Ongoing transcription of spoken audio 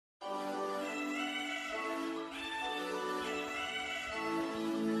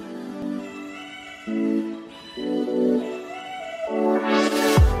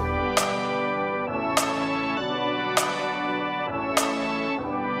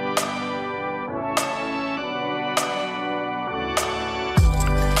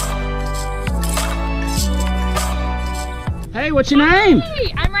Hey, what's your name?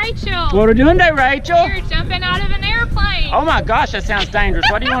 Hey, I'm Rachel. What are we doing today, Rachel? We're jumping out of an airplane. Oh my gosh, that sounds dangerous.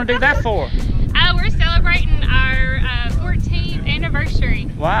 What do you want to do that for? We're celebrating our 14th anniversary.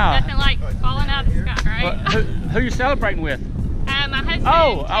 Wow. Nothing like falling out of the sky, right? Well, who are you celebrating with? My husband.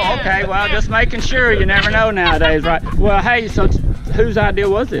 Oh, okay. Well, just making sure. You never know nowadays, right? Well, hey, so whose idea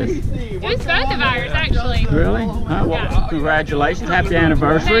was this? It was both of ours, actually. Really? Well, congratulations. Happy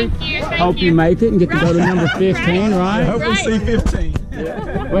anniversary. Thank you. Hope you make it and get to go to number 15, right? I hope we see 15.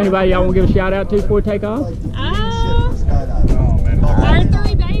 Well, anybody y'all want to give a shout out to before we take off? Our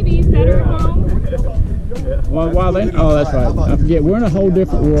 3 babies that are home. Well, then, oh, that's right. I forget. We're in a whole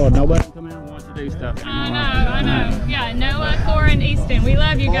different world. Nobody can come out and wants to do stuff anymore. I know. Yeah, Noah, Cora, and Easton. We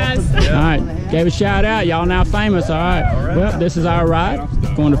love you guys. All right, gave a shout out. Y'all now famous. All right. Well, this is our ride.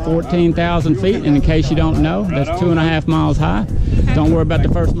 Going to 14,000 feet. And in case you don't know, that's 2.5 miles high. Don't worry about the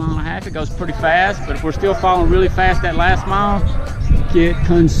first mile and a half. It goes pretty fast. But if we're still falling really fast that last mile, get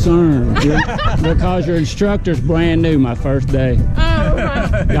concerned. Because your instructor's brand new my first day.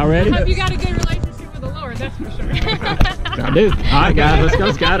 Oh, y'all ready? I hope you got a good relationship with the Lord, that's for sure. I do. All right, guys, let's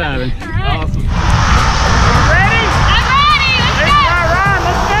go skydiving. All right. Awesome. Ready? I'm ready. Let's go. All right,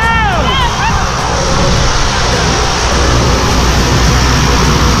 let's go.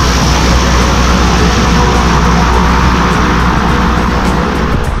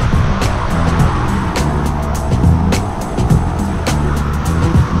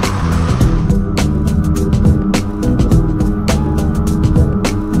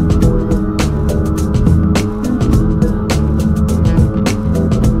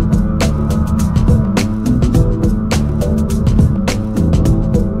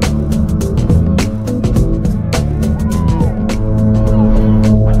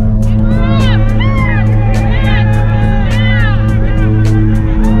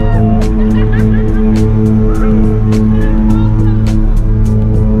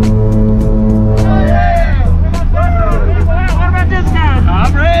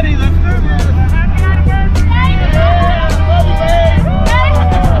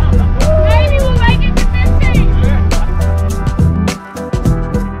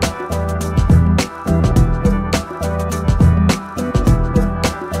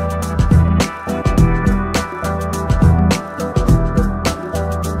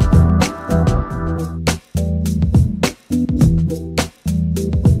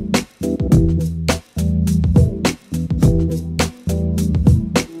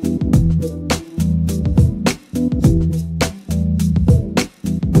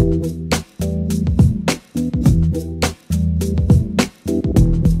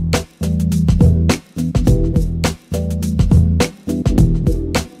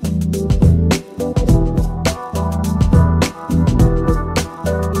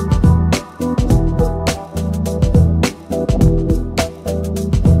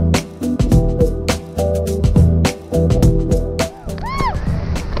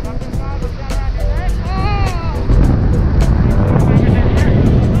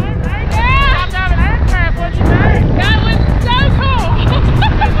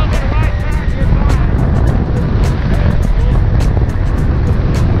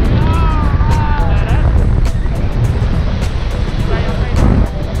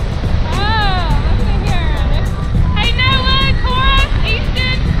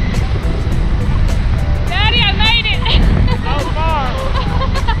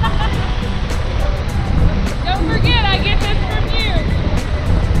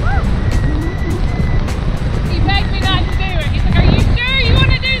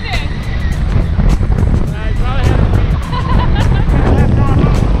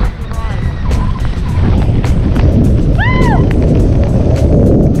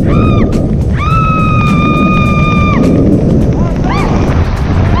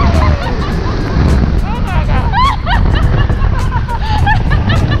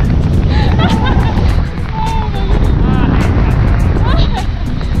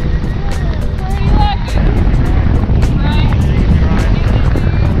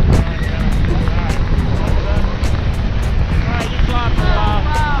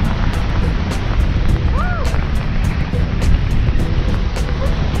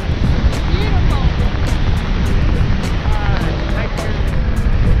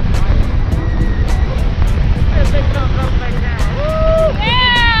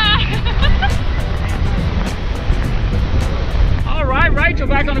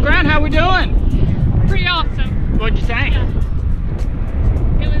 back on the ground. How we doing? Pretty awesome. What'd you think? Yeah.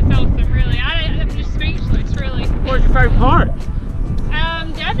 It was awesome, really. I'm just speechless, really. What's your favorite part?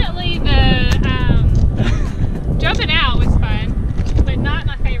 Definitely the jumping out was fun, but not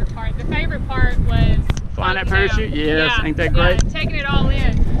my favorite part. The favorite part was Flying that floating parachute? down. Yes, Yeah, ain't that great? Yeah, taking it all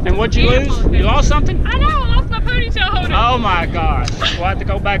in. And what'd you lose? You lost something? I know, I lost my ponytail holder. Oh my gosh. We'll have to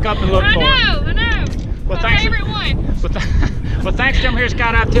go back up and look for it. I know. Well, My thanks. favorite one. Well, thanks, Jim. Here at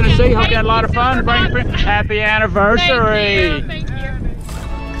Skydive Tennessee. Hope you had a lot of fun. Bring your friend. Happy anniversary. Thank you.